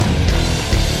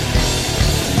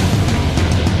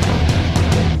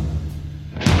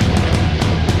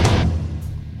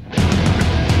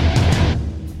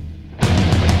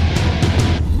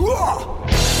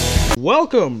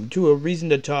Welcome to A Reason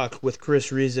to Talk with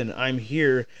Chris Reason. I'm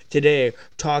here today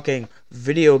talking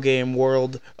video game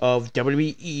world of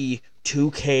WWE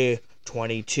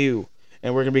 2K22.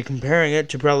 And we're going to be comparing it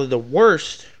to probably the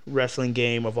worst wrestling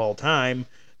game of all time,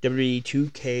 WWE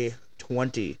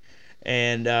 2K20.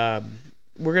 And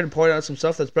we're going to point out some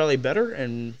stuff that's probably better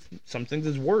and some things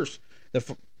that's worse.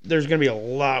 There's going to be a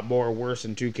lot more worse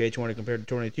in 2K20 compared to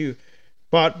 22.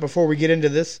 But before we get into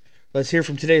this, let's hear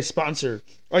from today's sponsor.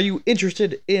 Are you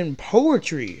interested in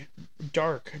poetry?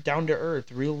 Dark,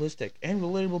 down-to-earth, realistic, and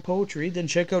relatable poetry? Then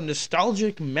check out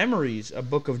Nostalgic Memories, a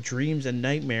book of dreams and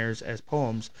nightmares as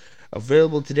poems.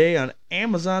 Available today on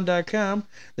Amazon.com.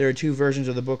 There are two versions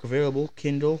of the book available.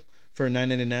 Kindle for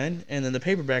 $9.99, and then the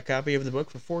paperback copy of the book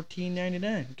for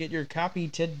 $14.99. Get your copy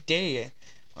today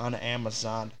on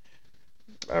Amazon.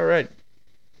 Alright,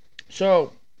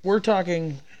 so we're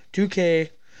talking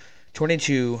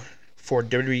 2K22 for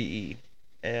WWE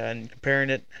and comparing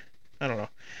it. I don't know.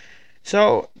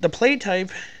 So the play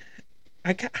type,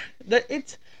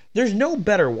 there's no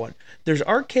better one. There's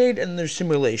arcade and there's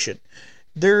simulation.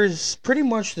 There's pretty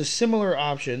much the similar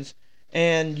options,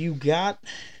 and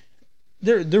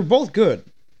they're both good.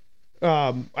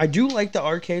 I do like the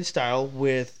arcade style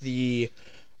with the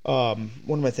what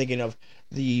am I thinking of?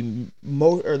 The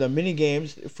mini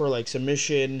games for like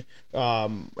submission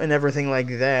and everything like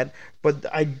that, but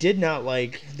I did not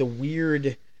like the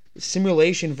weird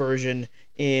simulation version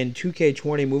in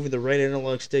 2K20, moving the right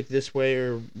analog stick this way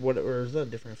or what, or is that a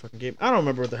different fucking game? I don't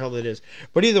remember what the hell it is,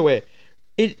 but either way,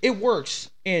 it works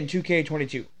in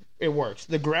 2K22. It works.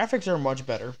 The graphics are much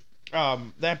better.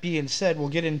 That being said, we'll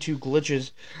get into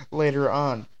glitches later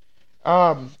on.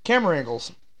 Camera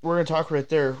angles. We're going to talk right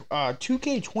there.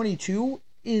 2K22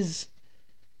 is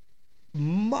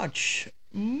much,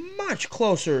 much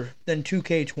closer than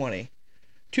 2K20.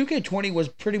 2K20 was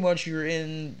pretty much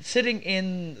sitting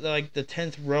in like the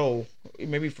 10th row,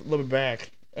 maybe a little bit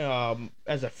back,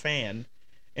 as a fan.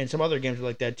 And some other games are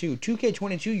like that too.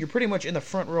 2K22, you're pretty much in the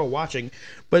front row watching,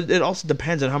 but it also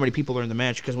depends on how many people are in the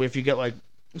match, because if you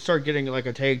start getting like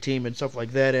a tag team and stuff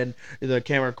like that, and the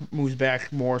camera moves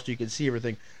back more so you can see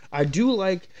everything. I do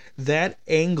like that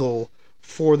angle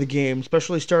for the game,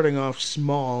 especially starting off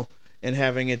small and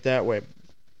having it that way.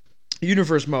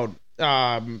 Universe mode,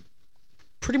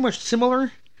 pretty much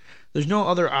similar. There's no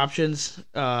other options.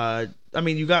 I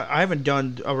haven't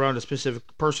done around a specific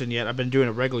person yet. I've been doing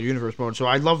a regular universe mode, so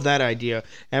I love that idea.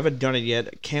 Haven't done it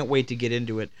yet. Can't wait to get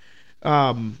into it.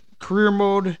 Career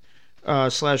mode /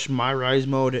 My Rise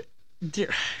mode.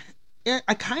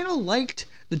 I kind of liked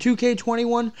the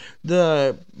 2K21.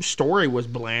 The story was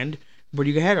bland, but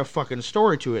you had a fucking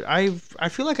story to it. I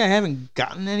feel like I haven't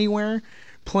gotten anywhere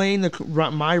playing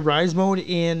the My Rise mode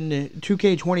in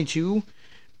 2K22.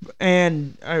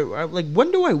 And I like,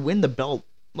 when do I win the belt?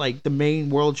 Like the main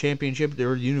world championship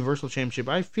or the universal championship?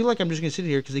 I feel like I'm just gonna sit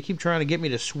here because they keep trying to get me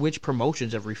to switch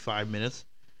promotions every 5 minutes.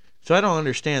 So I don't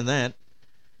understand that.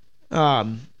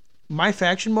 My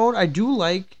faction mode, I do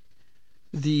like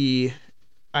the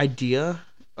idea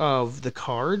of the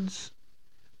cards,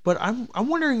 but I'm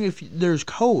wondering if there's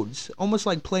codes, almost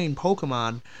like playing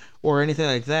Pokemon or anything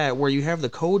like that, where you have the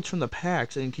codes from the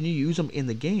packs and can you use them in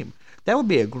the game? That would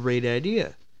be a great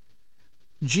idea.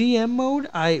 GM mode,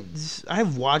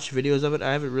 I've watched videos of it.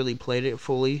 I haven't really played it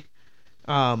fully,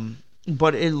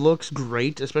 but it looks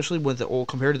great, especially with the old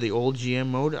compared to the old GM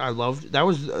mode. I loved that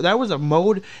was a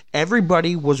mode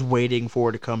everybody was waiting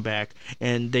for to come back,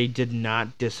 and they did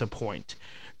not disappoint.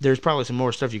 There's probably some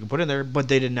more stuff you can put in there, but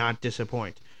they did not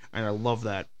disappoint, and I love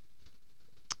that.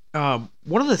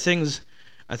 One of the things,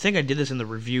 I think I did this in the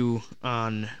review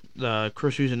on the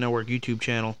Chris Reason Network YouTube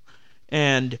channel,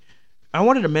 and I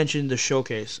wanted to mention the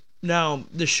showcase. Now,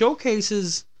 the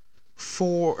showcases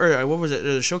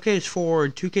the showcase for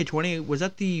 2K20, was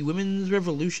that the Women's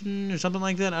Revolution or something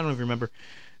like that? I don't even remember.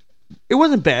 It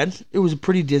wasn't bad. It was a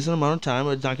pretty decent amount of time.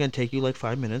 It's not going to take you like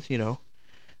 5 minutes, you know.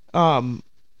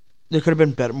 There could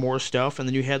have been more stuff, and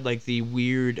then you had like the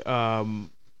weird, I don't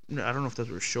know if those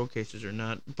were showcases or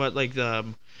not, but like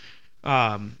the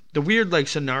weird like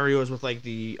scenarios with like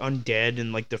the undead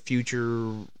and like the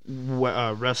future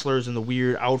wrestlers and the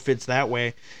weird outfits that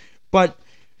way. But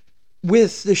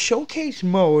with the showcase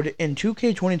mode in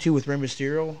 2K22 with Rey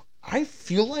Mysterio, I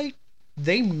feel like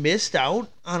they missed out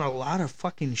on a lot of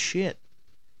fucking shit.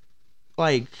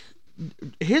 Like,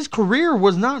 his career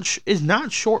is not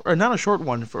short, or not a short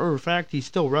one. For a fact, he's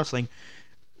still wrestling.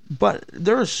 But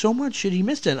there is so much shit he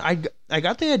missed in. I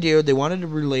got the idea they wanted to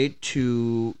relate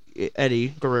to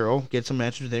Eddie Guerrero, get some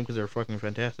matches with him because they're fucking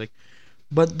fantastic.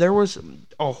 But there was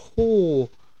a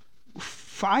whole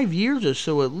 5 years or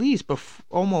so at least,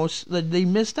 almost, that they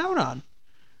missed out on.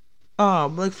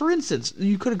 Like for instance,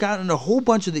 you could have gotten a whole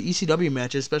bunch of the ECW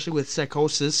matches, especially with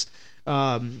Psychosis,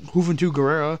 Juventud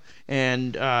Guerrera,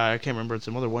 and I can't remember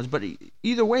some other ones. But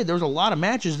either way, there was a lot of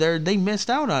matches there they missed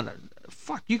out on.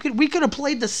 Fuck, we could have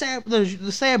played the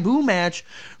Sabu match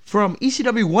from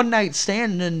ECW One Night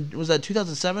Stand, and was that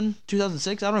 2007,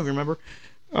 2006? I don't even remember.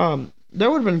 That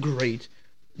would have been great.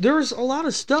 There's a lot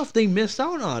of stuff they missed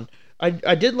out on.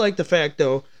 I did like the fact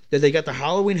though that they got the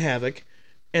Halloween Havoc,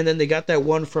 and then they got that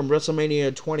one from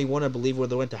WrestleMania 21, I believe, where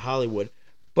they went to Hollywood.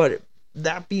 But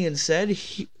that being said,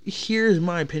 here's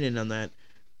my opinion on that.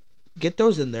 Get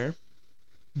those in there.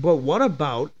 But what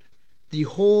about the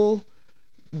whole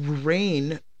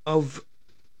reign of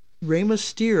Rey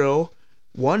Mysterio,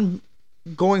 one,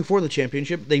 going for the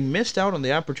championship? They missed out on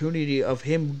the opportunity of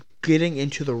him getting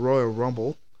into the Royal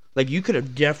Rumble. Like, you could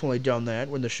have definitely done that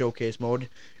when the showcase mode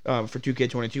for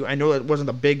 2K22. I know that wasn't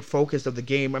the big focus of the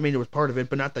game. I mean, it was part of it,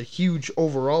 but not the huge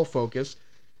overall focus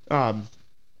of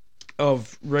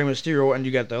Rey Mysterio, and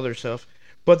you got the other stuff.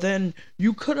 But then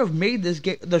you could have made this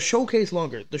game, the showcase,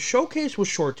 longer. The showcase was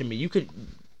short to me. You could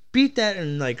beat that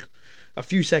in like a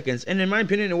few seconds, and in my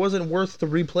opinion, it wasn't worth to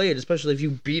replay it, especially if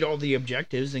you beat all the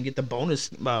objectives and get the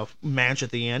bonus match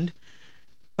at the end.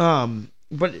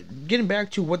 But getting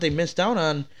back to what they missed out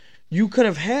on, you could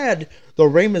have had the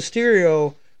Rey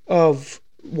Mysterio of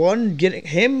one, getting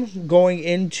him going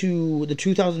into the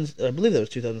 2000, I believe that was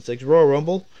 2006 Royal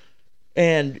Rumble,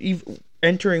 and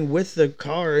entering with the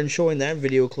car and showing that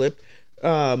video clip.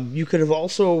 You could have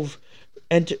also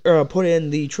put in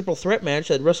the triple threat match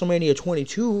at WrestleMania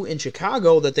 22 in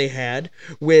Chicago that they had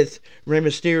with Rey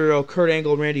Mysterio, Kurt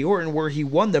Angle, and Randy Orton, where he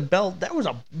won the belt. That was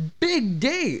a big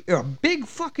day, a big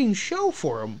fucking show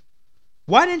for him.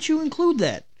 Why didn't you include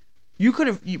that? You could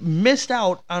have missed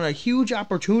out on a huge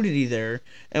opportunity there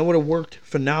and would have worked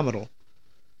phenomenal.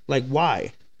 Like,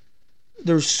 why?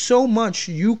 There's so much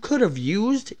you could have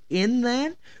used in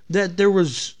that there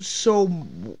was so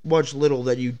much little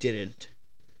that you didn't.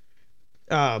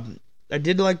 I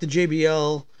did like the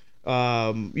JBL.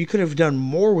 You could have done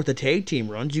more with the tag team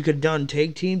runs. You could have done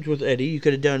tag teams with Eddie. You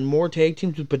could have done more tag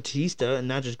teams with Batista and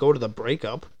not just go to the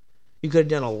breakup. You could have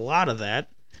done a lot of that.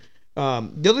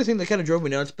 The other thing that kind of drove me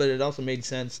nuts, but it also made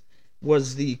sense,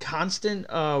 was the constant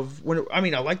of I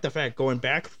like the fact going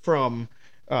back from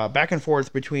back and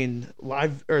forth between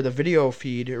live or the video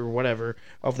feed or whatever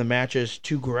of the matches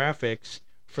to graphics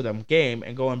for the game,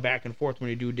 and going back and forth when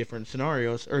you do different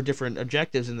scenarios or different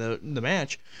objectives in the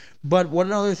match. But one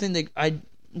other thing that I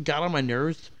got on my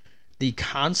nerves, the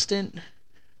constant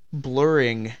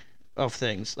blurring of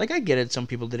things. Like, I get it, some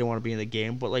people didn't want to be in the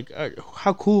game, but like,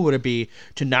 how cool would it be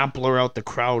to not blur out the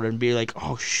crowd and be like,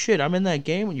 oh shit, I'm in that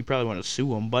game? And you probably want to sue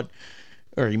them,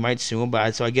 or you might sue them,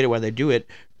 but so I get it why they do it,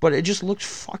 but it just looks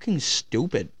fucking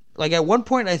stupid. Like, at one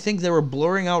point, I think they were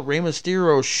blurring out Rey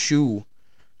Mysterio's shoe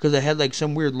because it had like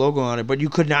some weird logo on it, but you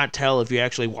could not tell if you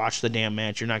actually watched the damn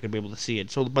match. You're not gonna be able to see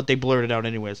it. So, but they blurred it out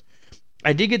anyways.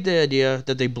 I did get the idea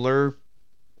that they blur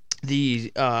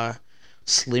the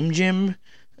Slim Jim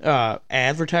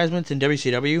advertisements in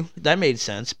WCW. That made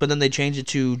sense, but then they changed it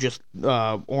to just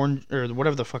orange or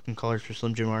whatever the fucking colors for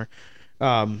Slim Jim are,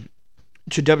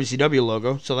 to WCW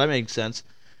logo. So that makes sense.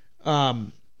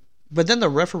 But then the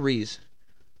referees.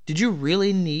 Did you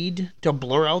really need to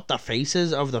blur out the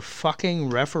faces of the fucking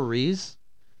referees?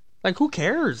 Like, who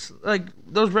cares? Like,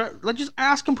 like, just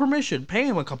ask them permission. Pay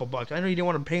them a couple bucks. I know you didn't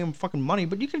want to pay them fucking money,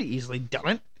 but you could have easily done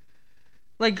it.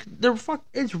 Like,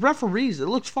 it's referees. It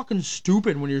looks fucking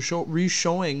stupid when you're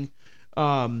re-showing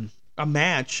a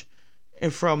match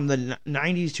from the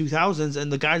 90s, 2000s,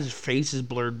 and the guy's face is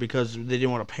blurred because they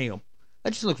didn't want to pay him.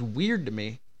 That just looks weird to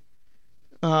me.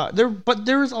 But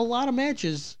there's a lot of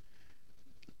matches.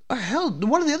 Hell,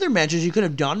 one of the other matches you could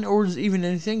have done, or even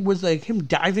anything, was like him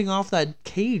diving off that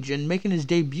cage and making his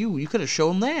debut. You could have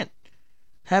shown that.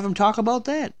 Have him talk about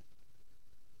that.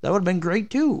 That would have been great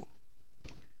too.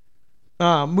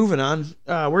 Moving on.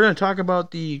 We're going to talk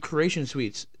about the creation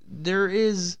suites. There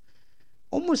is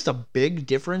almost a big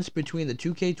difference between the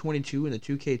 2K22 and the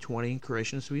 2K20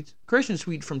 creation suites. Creation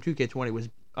suite from 2K20 was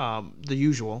the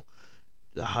usual.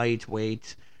 The height,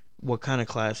 weight, what kind of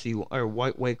class or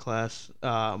what weight class,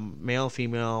 male,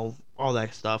 female, all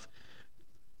that stuff.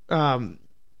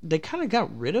 They kind of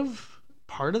got rid of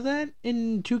part of that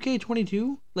in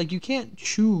 2K22. Like, you can't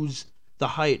choose the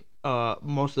height,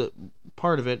 most of the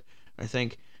part of it, I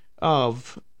think,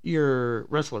 of your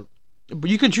wrestler. But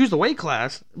you can choose the weight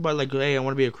class, but like, hey, I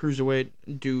want to be a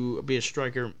cruiserweight, be a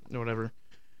striker, or whatever.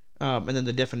 And then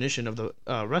the definition of the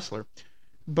wrestler.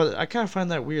 But I kind of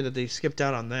find that weird that they skipped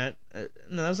out on that.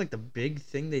 No, that was like the big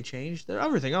thing they changed.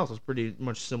 Everything else was pretty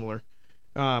much similar.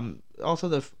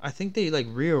 Also, I think they like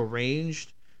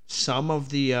rearranged some of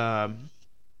the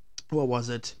what was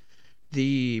it?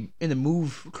 The in the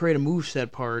move create a move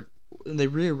set part. They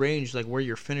rearranged like where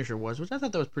your finisher was, which I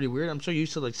thought that was pretty weird. I'm so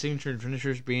used to like signature and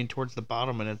finishers being towards the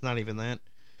bottom, and it's not even that.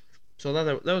 So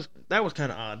that was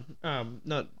kind of odd.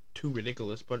 Not too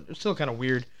ridiculous, but it's still kind of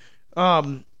weird.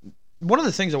 Um, One of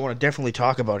the things I want to definitely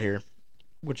talk about here,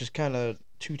 which is kind of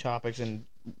two topics in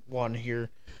one here,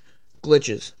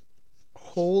 glitches.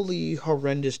 Holy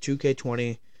horrendous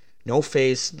 2K20, no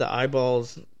face, the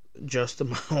eyeballs, just the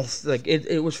mouth. Like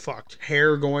it was fucked.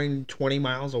 Hair going 20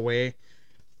 miles away.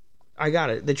 I got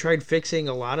it. They tried fixing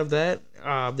a lot of that.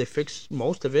 They fixed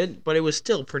most of it, but it was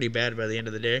still pretty bad by the end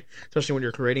of the day. Especially when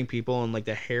you're creating people and like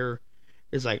the hair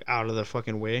is like out of the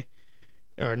fucking way,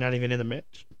 or not even in the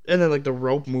mix. And then like the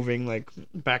rope moving like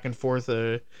back and forth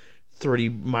 30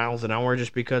 miles an hour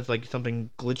just because like something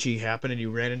glitchy happened and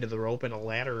you ran into the rope in a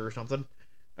ladder or something.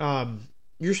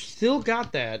 You still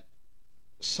got that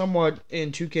somewhat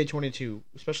in 2K22,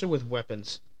 especially with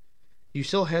weapons. You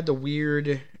still had the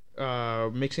weird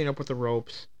mixing up with the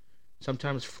ropes,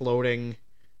 sometimes floating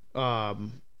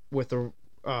with the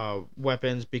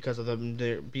weapons because of them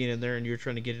being in there and you're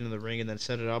trying to get into the ring and then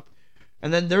set it up.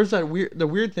 And then there's the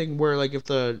weird thing where like if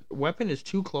the weapon is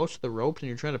too close to the ropes and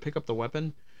you're trying to pick up the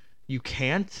weapon, you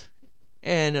can't,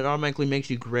 and it automatically makes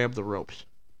you grab the ropes.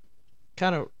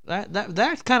 Kind of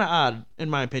that's kind of odd in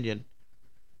my opinion.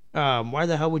 Why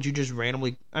the hell would you just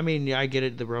randomly? I mean, yeah, I get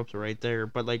it, the ropes are right there,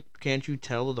 but like, can't you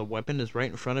tell the weapon is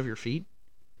right in front of your feet?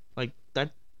 Like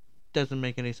that doesn't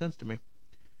make any sense to me.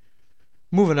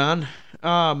 Moving on.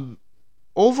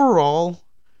 Overall,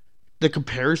 the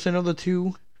comparison of the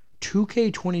two,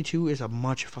 2K22 is a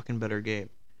much fucking better game.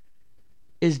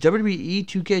 Is WWE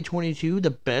 2K22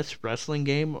 the best wrestling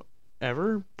game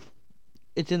ever?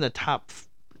 It's in the top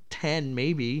 10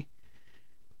 maybe.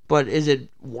 But is it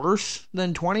worse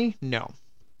than 20? No.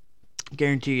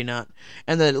 Guarantee you not.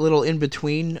 And that little in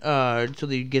between, so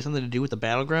that you get something to do with the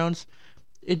Battlegrounds.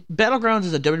 Battlegrounds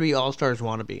is a WWE All Stars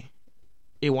wannabe.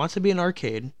 It wants to be an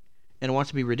arcade, and it wants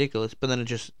to be ridiculous, but then it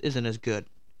just isn't as good.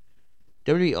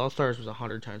 WWE All Stars was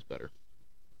 100 times better.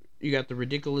 You got the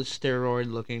ridiculous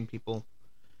steroid looking people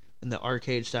in the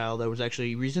arcade style that was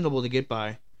actually reasonable to get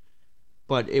by,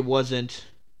 but it wasn't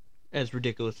as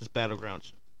ridiculous as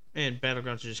Battlegrounds. And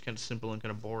Battlegrounds is just kind of simple and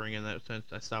kind of boring in that sense.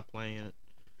 I stopped playing it.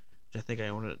 I think I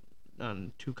own it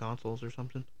on 2 consoles or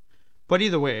something. But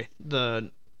either way,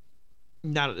 not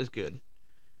as good.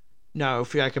 Now,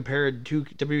 if I compared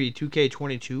WWE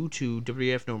 2K22 to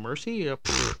WWF No Mercy,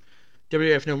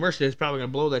 WWF No Mercy is probably going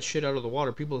to blow that shit out of the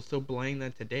water. People are still playing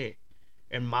that today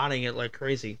and modding it like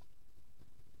crazy.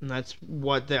 And that's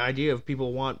what the idea of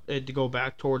people want it to go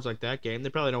back towards, like that game. They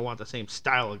probably don't want the same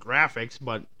style of graphics,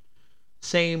 but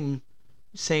same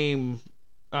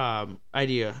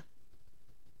idea.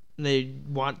 And they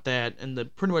want that, and the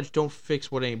pretty much don't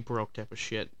fix what ain't broke type of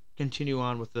shit. Continue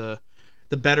on with the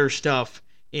better stuff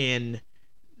in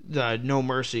the No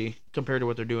Mercy compared to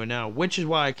what they're doing now, which is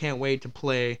why I can't wait to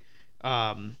play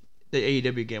the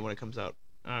AEW game when it comes out.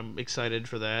 I'm excited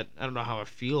for that. I don't know how I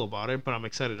feel about it, but I'm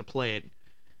excited to play it.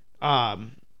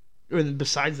 And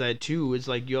besides that too, is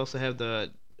like you also have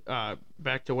the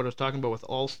back to what I was talking about with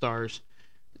All Stars.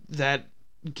 That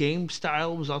game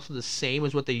style was also the same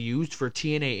as what they used for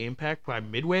TNA Impact by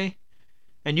Midway.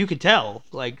 And you could tell,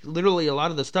 like, literally a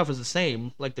lot of the stuff is the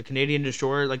same. Like, the Canadian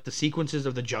Destroyer, like, the sequences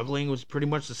of the juggling was pretty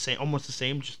much the same, almost the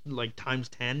same, just, like, times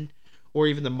 10. Or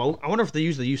even I wonder if they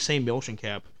use the same motion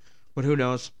cap. But who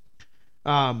knows.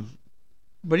 But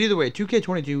either way,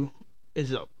 2K22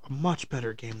 is a much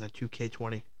better game than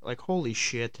 2K20. Like, holy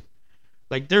shit.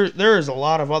 Like, there is a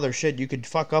lot of other shit you could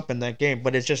fuck up in that game,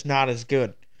 but it's just not as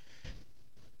good.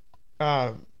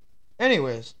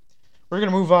 Anyways, we're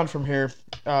going to move on from here.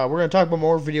 We're going to talk about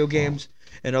more video games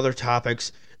and other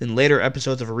topics in later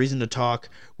episodes of A Reason to Talk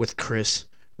with Chris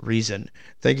Reason.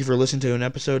 Thank you for listening to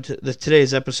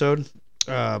today's episode.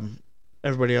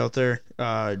 Everybody out there,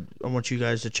 I want you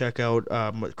guys to check out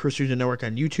Chris Reason Network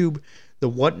on YouTube, the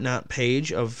Whatnot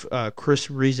page of Chris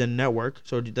Reason Network.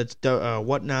 So that's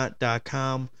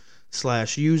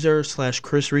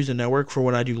whatnot.com/user/Chris Reason Network for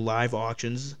when I do live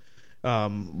auctions.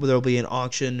 There'll be an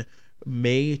auction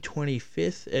May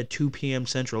 25th at 2 p.m.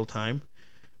 Central Time.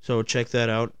 So check that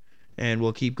out, and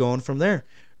we'll keep going from there.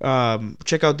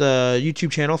 Check out the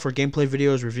YouTube channel for gameplay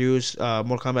videos, reviews,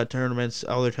 Mortal Kombat tournaments,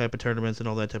 other type of tournaments, and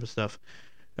all that type of stuff.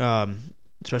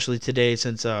 Especially today,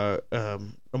 since a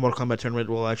Mortal Kombat tournament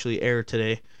will actually air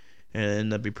today,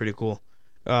 and that'd be pretty cool.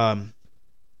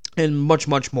 and much,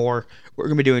 much more. We're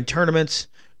going to be doing tournaments,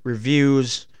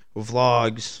 reviews,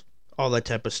 vlogs, all that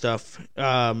type of stuff,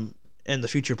 and the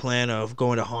future plan of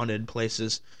going to haunted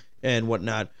places and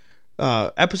whatnot.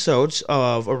 Episodes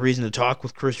of A Reason to Talk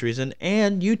with Chris Reason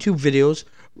and YouTube videos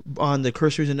on the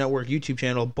Chris Reason Network YouTube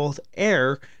channel both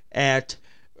air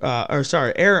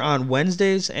on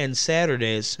Wednesdays and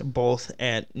Saturdays, both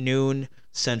at noon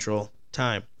Central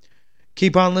Time.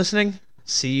 Keep on listening.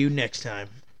 See you next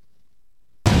time.